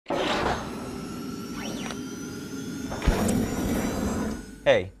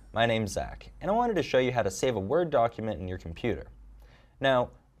Hey, my name's Zach, and I wanted to show you how to save a Word document in your computer.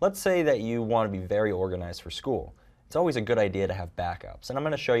 Now, let's say that you want to be very organized for school. It's always a good idea to have backups, and I'm going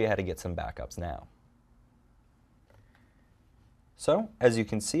to show you how to get some backups now. So, as you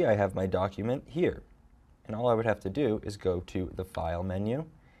can see, I have my document here, and all I would have to do is go to the File menu,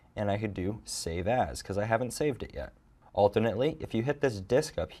 and I could do Save As, because I haven't saved it yet. Alternately, if you hit this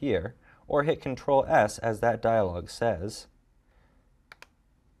disk up here, or hit Control S as that dialog says,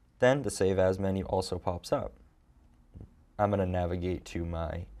 then the Save As menu also pops up. I'm going to navigate to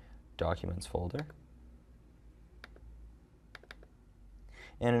my Documents folder.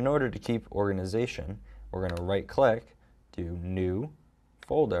 And in order to keep organization, we're going to right-click, do New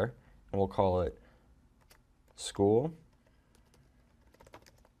Folder, and we'll call it School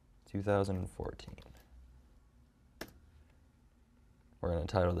 2014. We're going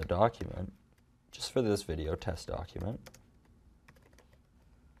to title the document, just for this video, Test Document.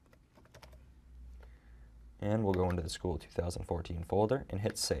 And we'll go into the School 2014 folder and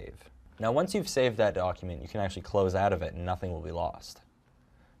hit Save. Now once you've saved that document, you can actually close out of it and nothing will be lost.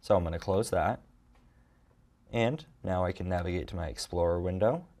 So I'm going to close that. And now I can navigate to my Explorer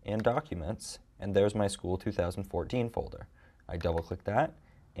window and Documents, and there's my School 2014 folder. I double-click that,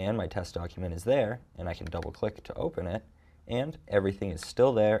 and my test document is there, and I can double-click to open it, and everything is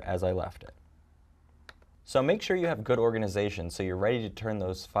still there as I left it. So make sure you have good organization so you're ready to turn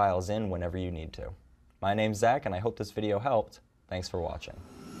those files in whenever you need to. My name's Zach, and I hope this video helped. Thanks for watching.